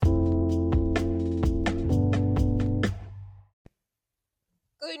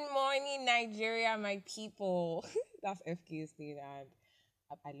Good morning, Nigeria, my people. That's FK's thing, and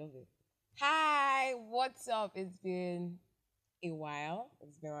I love it. Hi, what's up? It's been a while.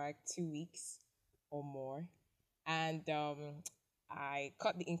 It's been like 2 weeks or more, and I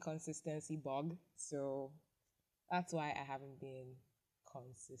caught the inconsistency bug, so that's why I haven't been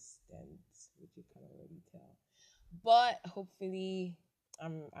consistent, which you can already tell. But hopefully,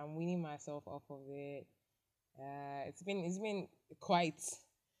 I'm weaning myself off of it. It's been quite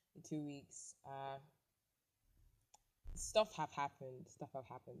 2 weeks. Stuff have happened.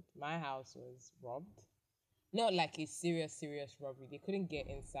 My house was robbed. Not like a serious robbery. They couldn't get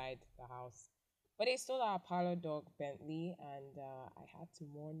inside the house. But they stole our parlor dog, Bentley, and I had to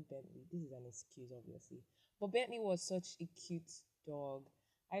mourn Bentley. This is an excuse, obviously. But Bentley was such a cute dog.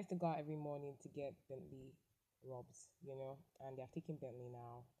 I used to go out every morning to get Bentley rubs, and they're taking Bentley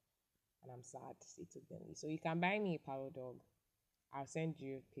now. And I'm sad they took Bentley. So you can buy me a parlor dog. I'll send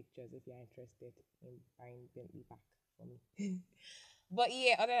you pictures if you're interested in buying Bentley back for me. But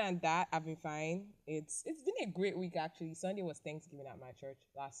yeah, other than that, I've been fine. It's been a great week actually. Sunday was Thanksgiving at my church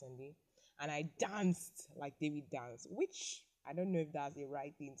last Sunday, and I danced like David danced, which I don't know if that's the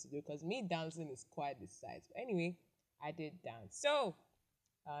right thing to do because me dancing is quite the size. But anyway, I did dance. So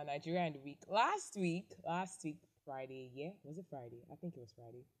Nigeria in the week. Last week Friday, yeah, was it Friday? I think it was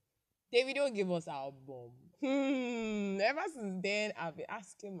Friday. Davido give us album. Ever since then, I've been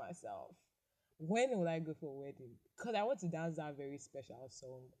asking myself, when will I go for a wedding? Because I want to dance that very special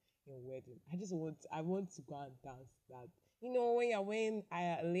song in wedding. I want to go and dance that. When you're wearing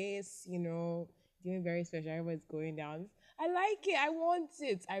lace, doing very special, everybody's going down. I like it. I want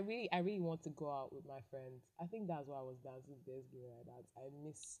it. I really want to go out with my friends. I think that's why I was dancing Thanksgiving like that. I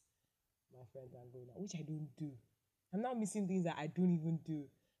miss my friends and going out, which I don't do. I'm not missing things that I don't even do.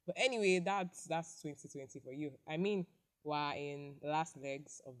 But anyway, that's 2020 for you. I mean, we're in the last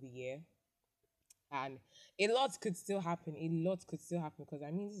legs of the year, and a lot could still happen. A lot could still happen because I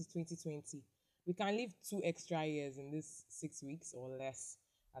mean, this is 2020. We can live 2 extra years in this 6 weeks or less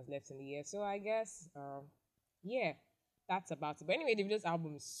as left in the year. So I guess, yeah, that's about it. But anyway, Davido's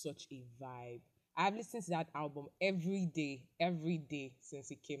album is such a vibe. I've listened to that album every day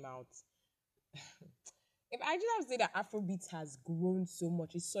since it came out. If I just have to say that Afrobeat has grown so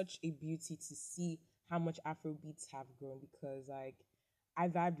much, it's such a beauty to see how much Afrobeats have grown because like I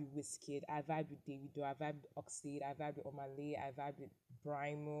vibe with Wizkid, I vibe with Davido, I vibe with Oxlade, I vibe with Omale, I vibe with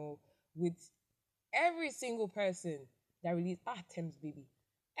Brimo, with every single person that released Thames Baby.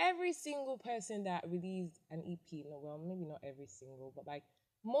 Every single person that released an EP, no, well, maybe not every single, but like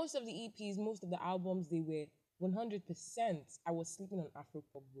most of the EPs, most of the albums, they were 100%. I was sleeping on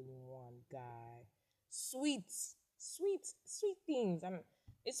Afropop Volume 1, guy. Sweet, sweet things. And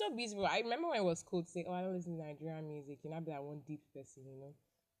it's so beautiful. I remember when it was cool to say, oh, I don't listen to Nigerian music. You know, be like one deep person.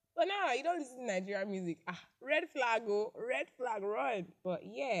 But now you don't listen to Nigerian music. Red flag, oh, red flag, run. But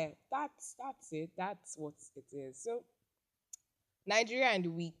yeah, that's it. That's what it is. So Nigeria and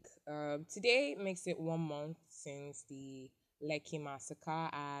the week. Today makes it 1 month since the Lekki massacre,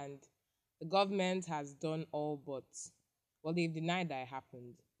 and the government has done all but, well, they've denied that it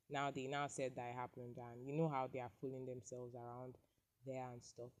happened. Now they now said that it happened, and you know how they are fooling themselves around there and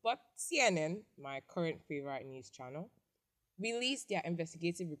stuff. But CNN, my current favorite news channel, released their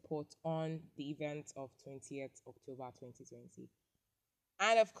investigative report on the event of 20th October 2020.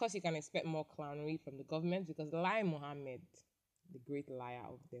 And of course, you can expect more clownery from the government because Lai Mohammed, the great liar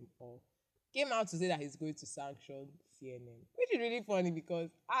of them all, came out to say that he's going to sanction CNN, which is really funny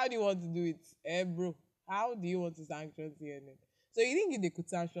because how do you want to do it, bro? How do you want to sanction CNN? So you think if they could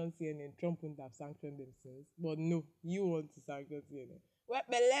sanction CNN, Trump wouldn't have sanctioned themselves? But no, you want to sanction CNN. Well,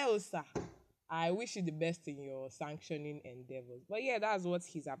 Beleo, sir. I wish you the best in your sanctioning endeavors. But yeah, that's what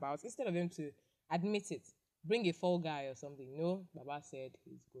he's about. Instead of him to admit it, bring a fall guy or something. No, Baba said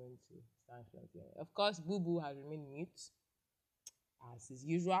he's going to sanction CNN. Of course, Boo Boo has remained mute as is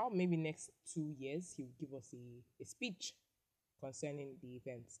usual. Maybe next 2 years he will give us a speech concerning the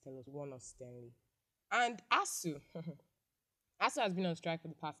events. Tell us, warn us sternly. And ASU, ASU has been on strike for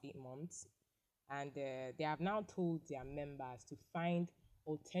the past 8 months, and they have now told their members to find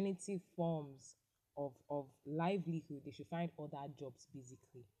alternative forms of livelihood. They should find other jobs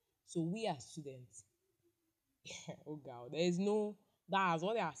basically. So we as students, oh god, there is no, that's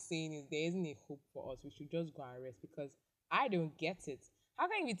what they are saying is there isn't a hope for us. We should just go and rest because I don't get it. How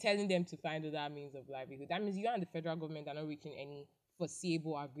can you be telling them to find other means of livelihood? That means you and the federal government are not reaching any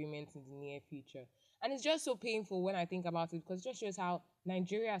foreseeable agreements in the near future. And it's just so painful when I think about it because it just shows how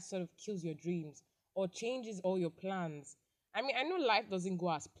Nigeria sort of kills your dreams or changes all your plans. I mean, I know life doesn't go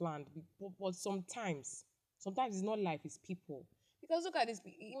as planned, but sometimes it's not life, it's people. Because look at this.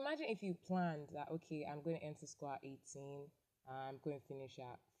 Imagine if you planned that, okay, I'm going to enter school at 18. I'm going to finish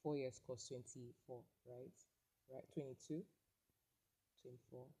at 4 years course 24, right? Right? 22,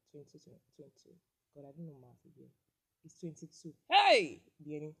 24, 22, 22. God, I don't know math again. It's 22. Hey!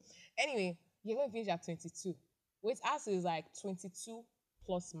 Beginning. Anyway, you're going to finish at 22. Which answer is like 22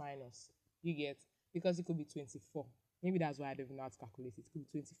 plus minus. You get? Because it could be 24. Maybe that's why I don't even know how to calculate it. It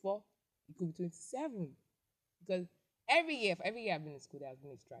could be 24. It could be 27. Because for every year I've been in school, there has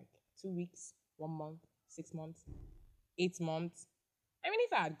been a strike. 2 weeks, 1 month, 6 months, 8 months. I mean,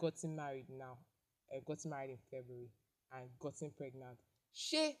 if I had gotten married now, gotten married in February and gotten pregnant,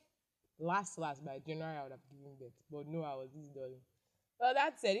 she last by January I would have given birth. But no, I was this darling. Well,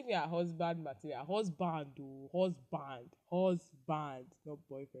 that said, if you're a husband material, husband, not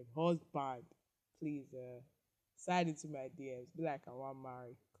boyfriend, husband, please slide into my DMs. Be like, I want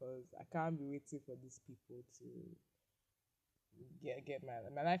marry, because I can't be waiting for these people to get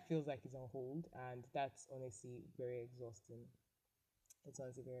my life feels like it's on hold, and that's honestly very exhausting. It's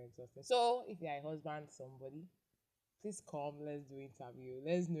honestly very exhausting. So if you're a husband, somebody, please come. Let's do interview.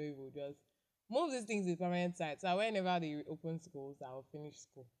 Let's know if we'll just move these things to permanent site. So whenever they open schools, I will finish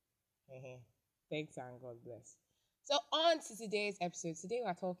school. Thanks and God bless. So on to today's episode. Today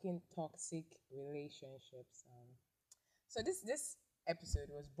we're talking toxic relationships. So this episode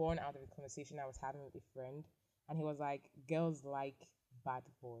was born out of a conversation I was having with a friend, and he was like, "Girls like bad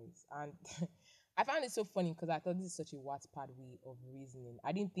boys," and I found it so funny because I thought this is such a Wattpad way of reasoning.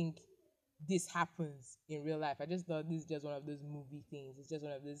 I didn't think this happens in real life. I just thought this is just one of those movie things. It's just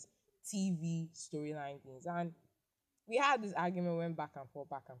one of those TV storyline things. And we had this argument, went back and forth,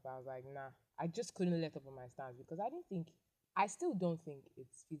 back and forth. I was like, nah, I just couldn't let up on my stance because I still don't think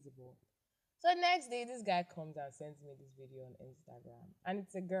it's feasible. So next day, this guy comes and sends me this video on Instagram. And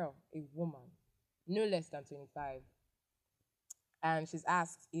it's a girl, a woman, no less than 25. And she's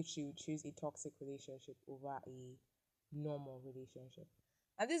asked if she would choose a toxic relationship over a normal relationship.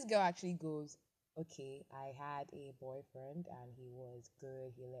 And this girl actually goes, okay, I had a boyfriend and he was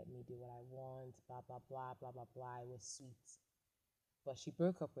good. He let me do what I want, blah, blah, blah, blah, blah, blah. It was sweet. But she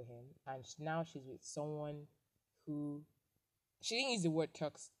broke up with him, and now she's with someone who, she didn't use the word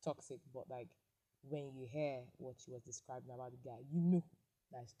toxic, but like when you hear what she was describing about the guy, you know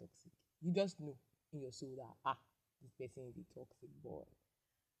that's toxic. You just know in your soul that, this person is a toxic boy.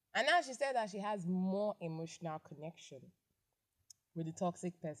 And now she said that she has more emotional connection with the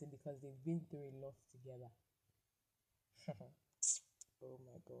toxic person because they've been through a lot together. Oh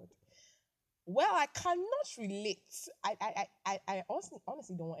my God. Well, I cannot relate. I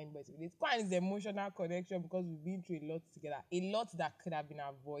honestly don't want anybody to relate. Quite is emotional connection because we've been through a lot together. A lot that could have been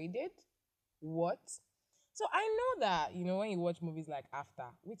avoided. What? So I know that, when you watch movies like After,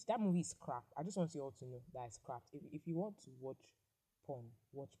 which that movie is crap. I just want you all to know that it's crap. If you want to watch porn,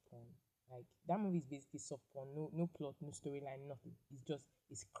 watch porn. Like, that movie is basically soft porn. No plot, no storyline, nothing.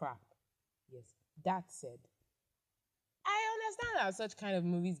 It's crap. Yes. That said, I understand that such kind of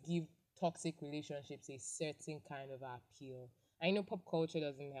movies give toxic relationships a certain kind of appeal. I know pop culture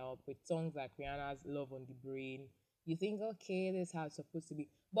doesn't help with songs like Rihanna's Love on the Brain. You think, okay, this is how it's supposed to be.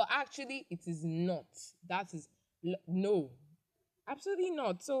 But actually, it is not. No, absolutely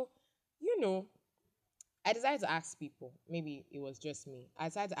not. So, I decided to ask people, maybe it was just me. I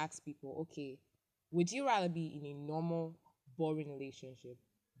decided to ask people, okay, would you rather be in a normal, boring relationship,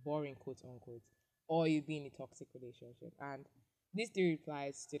 boring quote unquote, or you be in a toxic relationship? And these three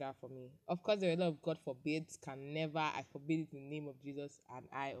replies stood out for me. Of course, there are a lot of God forbids, can never, I forbid it in the name of Jesus, and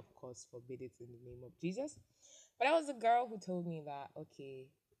I, of course, forbid it in the name of Jesus. But I was a girl who told me that, okay,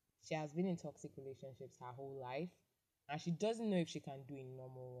 she has been in toxic relationships her whole life, and she doesn't know if she can do a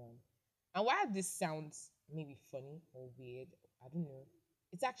normal one. And while this sounds maybe funny or weird, I don't know,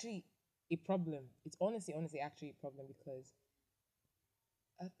 it's actually a problem. It's honestly actually a problem because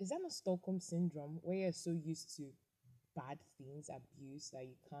is that not Stockholm syndrome where you're so used to bad things, abuse, that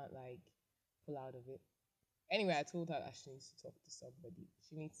you can't like pull out of it? Anyway, I told her that she needs to talk to somebody.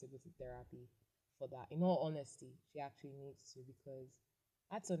 She needs to go to therapy for that. In all honesty, she actually needs to because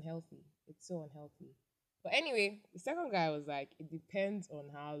that's unhealthy. It's so unhealthy. But anyway, the second guy was like, it depends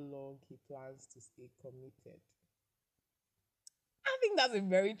on how long he plans to stay committed. I think that's a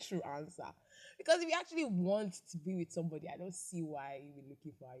very true answer. Because if you actually want to be with somebody, I don't see why you'll be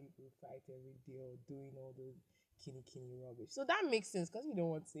looking for how you will fight every day or doing all those kini rubbish. So that makes sense because we don't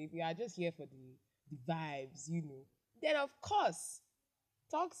want to. If you are just here for the vibes, then of course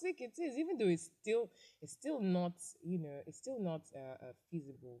toxic it is, even though it's still not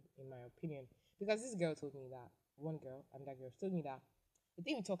feasible in my opinion, because this girl told me that one girl and that girl told me that The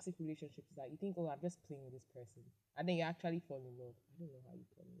thing with toxic relationships is that you think, oh, I'm just playing with this person, and then you actually fall in love. I don't know how you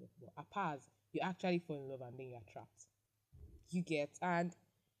fall in love, but apart, you actually fall in love and then you're trapped. You get, and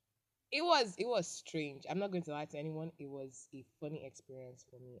it was strange. I'm not going to lie to anyone. It was a funny experience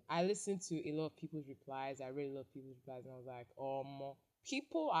for me. I listened to a lot of people's replies. I read a lot of people's replies, and I was like,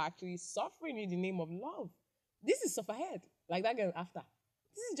 people are actually suffering in the name of love. This is sufferhead. Like that girl after.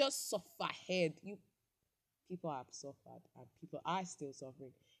 This is just sufferhead. You people have suffered and people are still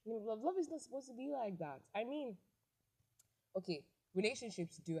suffering. Love is not supposed to be like that. I mean, okay,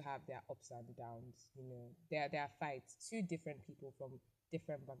 relationships do have their ups and downs. There are fights. Two different people from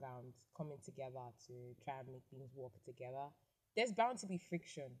different backgrounds coming together to try and make things work together. There's bound to be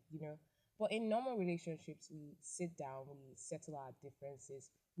friction. But in normal relationships, we sit down, we settle our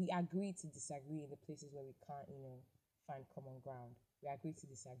differences, we agree to disagree in the places where we can't, find common ground. We agree to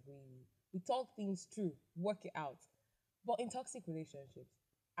disagree. We talk things through, work it out. But in toxic relationships,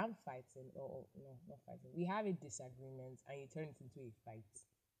 I'm fighting, or no, not fighting. We have a disagreement, and you turn it into a fight.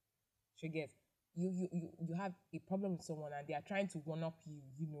 So get you have a problem with someone, and they are trying to one up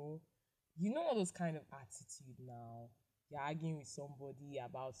you. All those kind of attitude now. You're arguing with somebody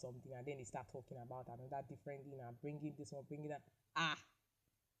about something, and then they start talking about another different thing and bringing this one, bringing that.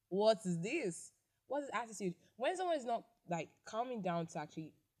 What is this? What's this attitude? When someone is not like calming down to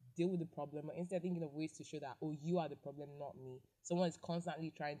actually deal with the problem, or instead thinking of ways to show that, oh, you are the problem, not me. Someone is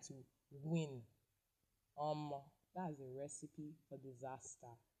constantly trying to win. Um, that's a recipe for disaster.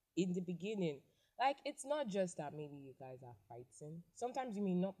 In the beginning, like it's not just that maybe you guys are fighting. Sometimes you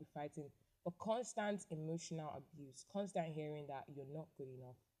may not be fighting, but constant emotional abuse, constant hearing that you're not good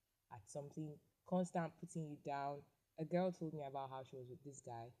enough at something, constant putting you down. A girl told me about how she was with this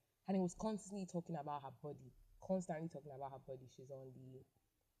guy, and he was constantly talking about her body, constantly talking about her body. She's on the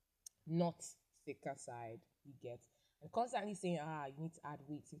not thicker side, you get, and constantly saying, you need to add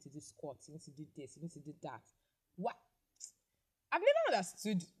weight, you need to do squats, you need to do this, you need to do that. What? I've never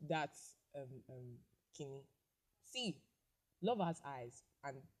understood that, Kinney. See, love has eyes,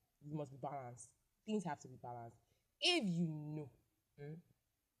 and you must be balanced. Things have to be balanced. If you know mm,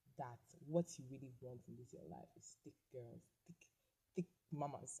 that what you really want in this your life is thick girls, thick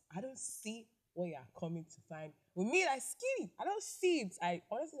mamas, I don't see what you are coming to find with me like skinny. I don't see it. I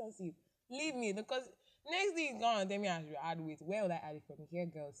honestly don't see it. Leave me, because next thing you go and tell me I should add weight. Where will I add it from? You hear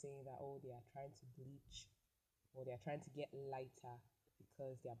girls saying that, oh, they are trying to bleach, or they are trying to get lighter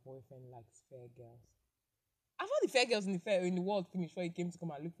because their boyfriend likes fair girls. I thought the fair girls in the world finished before he came to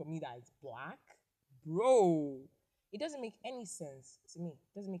come and look for me that is black. Bro, it doesn't make any sense to me.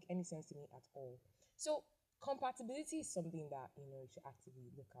 It doesn't make any sense to me at all. So compatibility is something that you should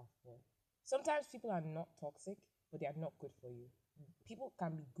actively look out for. Sometimes people are not toxic, but they are not good for you. People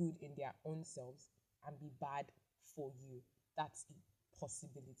can be good in their own selves and be bad for you. That's a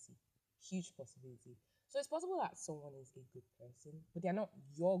possibility, huge possibility. So it's possible that someone is a good person, but they're not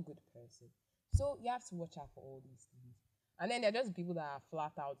your good person. So you have to watch out for all these things. And then there are just people that are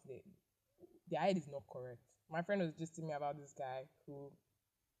flat out there. Their head is not correct. My friend was just telling me about this guy who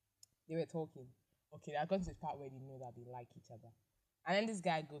they were talking. Okay, they got to the part where they know that they like each other. And then this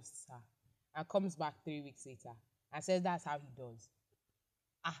guy ghosts her and comes back 3 weeks later and says that's how he does.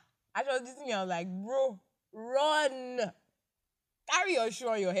 I was listening, me, I was like, bro, run. Carry your shoe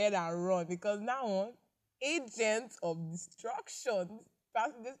on your head and run, because now on agent of destruction.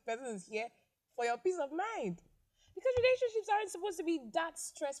 This person is here for your peace of mind. Because relationships aren't supposed to be that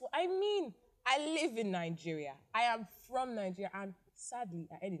stressful. I mean, I live in Nigeria. I am from Nigeria, and sadly,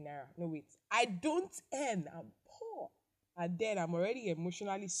 I earn in Naira. No, wait. I don't earn. I'm poor. And then I'm already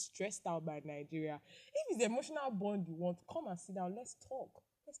emotionally stressed out by Nigeria. If it's the emotional bond you want, come and sit down. Let's talk.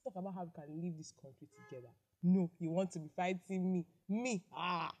 Let's talk about how we can leave this country together. No, you want to be fighting me. Me.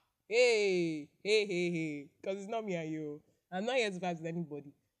 Hey. Because it's not me and you. I'm not here to fight with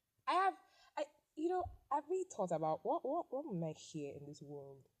anybody. I've really thought about what am I here in this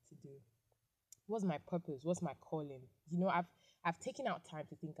world to do? What's my purpose? What's my calling? I've taken out time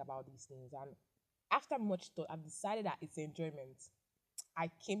to think about these things, and after much thought, I've decided that it's enjoyment. I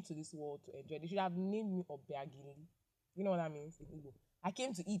came to this world to enjoy. They should have named me Obeagili. You know what that means in Igbo? I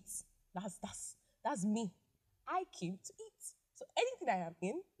came to eat. That's me. I came to eat. So anything I am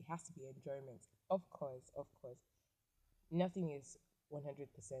in, it has to be enjoyment. Of course. Nothing is 100%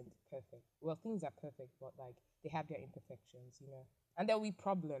 perfect. Well, things are perfect, but like they have their imperfections. And there will be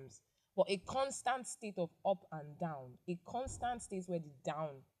problems. But a constant state of up and down, a constant state where the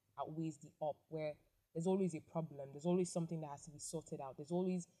down outweighs the up, where there's always a problem, there's always something that has to be sorted out, there's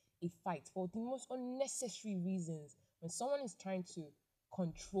always a fight for the most unnecessary reasons. When someone is trying to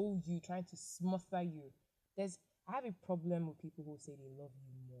control you, trying to smother you, there's I have a problem with people who say they love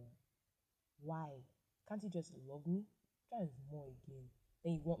you more. Why? Can't you just love me? Try and more again.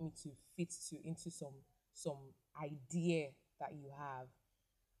 Then you want me to fit to into some idea that you have.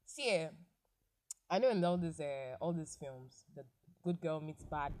 See, I know in all these films, the good girl meets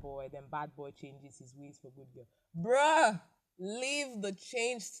bad boy, then bad boy changes his ways for good girl. Bruh, leave the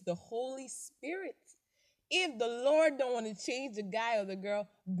change to the Holy Spirit. If the Lord don't want to change the guy or the girl,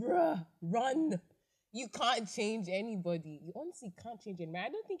 bruh, run. You can't change anybody. You honestly can't change anybody. I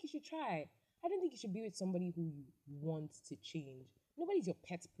don't think you should try. I don't think you should be with somebody who you want to change. Nobody's your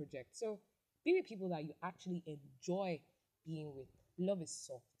pet project. So be with people that you actually enjoy being with. Love is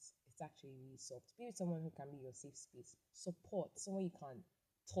soft. It's actually really soft. Be with someone who can be your safe space. Support someone you can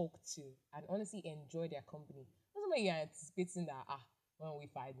talk to and honestly enjoy their company. Not somebody you're anticipating that when we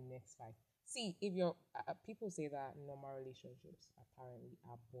fight the next fight. See, if you're people say that normal relationships apparently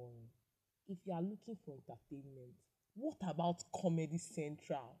are boring. If you are looking for entertainment, what about Comedy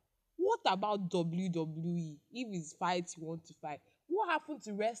Central? What about WWE? If it's fights you want to fight, what happened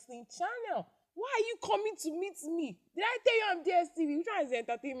to Wrestling Channel? Why are you coming to meet me? Did I tell you I'm DSTV? Which one is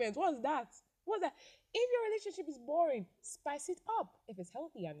entertainment? What's that? What's that? If your relationship is boring, spice it up. If it's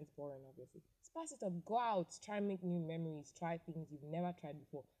healthy and it's boring, obviously, spice it up. Go out, try and make new memories, try things you've never tried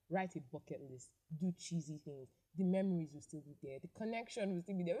before. Write a bucket list, do cheesy things. The memories will still be there. The connection will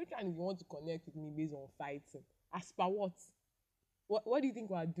still be there. Which one if you want to connect with me based on fighting? As per what? What do you think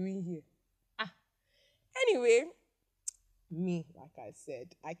we are doing here? Ah, anyway, me, like I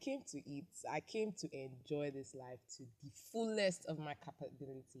said, I came to eat. I came to enjoy this life to the fullest of my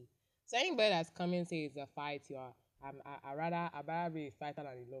capability. So anybody that's coming say it's a fight, you are. I rather be a fighter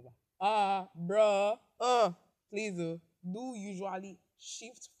than a lover. Bruh, please, do usually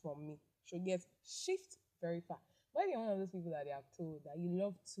shift from me. Should get shift very far. But if you're one of those people that they have told that you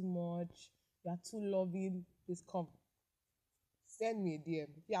love too much, you are too loving, please come. Send me a DM.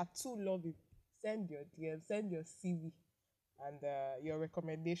 If you are too loving, send your DM, send your CV and your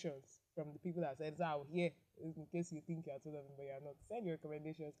recommendations from the people that said, "Oh, here," in case you think you're too loving, but you're not. Send your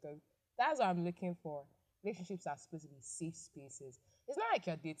recommendations because that's what I'm looking for. Relationships are supposed to be safe spaces. It's not like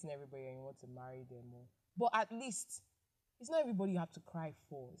you're dating everybody and you want to marry them all. But at least it's not everybody you have to cry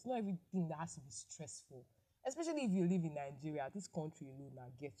for. It's not everything that has to be stressful. Especially if you live in Nigeria, this country alone now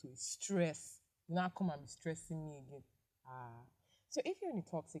get to stress. You now come and be stressing me again. So if you're in a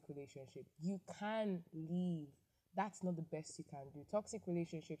toxic relationship, you can leave. That's not the best you can do. Toxic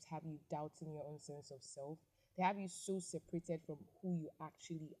relationships have you doubting your own sense of self. They have you so separated from who you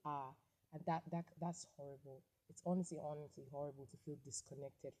actually are. And that's horrible. It's honestly horrible to feel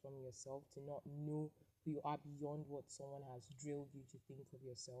disconnected from yourself, to not know who you are beyond what someone has drilled you to think of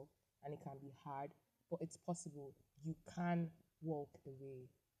yourself. And it can be hard, but it's possible. You can walk away,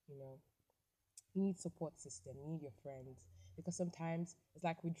 you know. You need support system, you need your friends. Because sometimes it's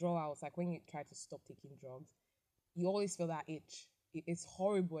like withdrawals, like when you try to stop taking drugs, you always feel that itch. It's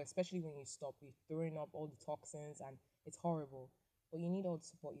horrible, especially when you stop. You're throwing up all the toxins and it's horrible. But you need all the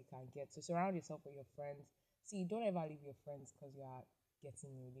support you can get. So surround yourself with your friends. See, don't ever leave your friends because you are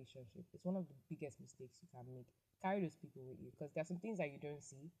getting in a relationship. It's one of the biggest mistakes you can make. Carry those people with you because there are some things that you don't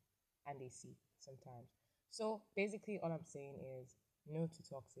see and they see sometimes. So basically, all I'm saying is no to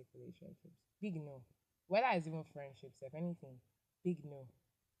toxic relationships. Big no. Whether it's even friendships, if anything, big no.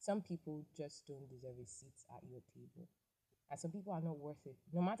 Some people just don't deserve a seat at your table. And some people are not worth it.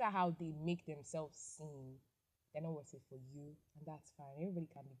 No matter how they make themselves seem, they're not worth it for you. And that's fine. Everybody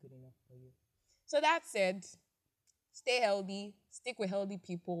can be good enough for you. So that said, stay healthy, stick with healthy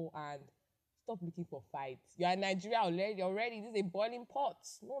people, and stop looking for fights. You're in Nigeria already. This is a boiling pot.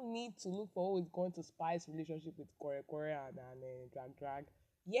 No need to look for who is going to spice relationship with Korea and drag.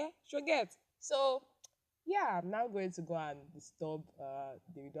 Yeah, sure get. So yeah, I'm now going to go and disturb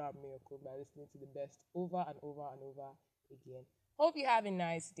Davido and Miyoko by listening to the best over and over and over again. Hope you have a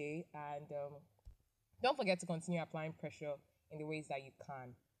nice day and don't forget to continue applying pressure in the ways that you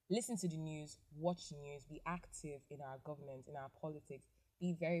can. Listen to the news, watch news, be active in our government, in our politics.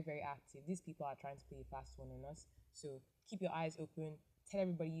 Be very, very active. These people are trying to play a fast one on us. So keep your eyes open. Tell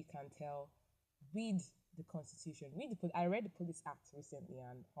everybody you can tell. Read the Constitution. I read the Police Act recently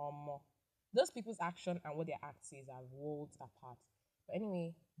and those people's action and what their act says are worlds apart. But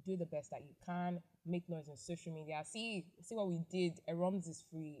anyway, do the best that you can. Make noise on social media. See what we did. Roms is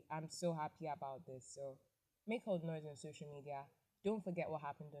free. I'm so happy about this. So make all noise on social media. Don't forget what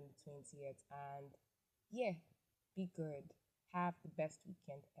happened on the 20th. And yeah, be good. Have the best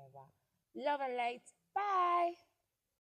weekend ever. Love and light. Bye.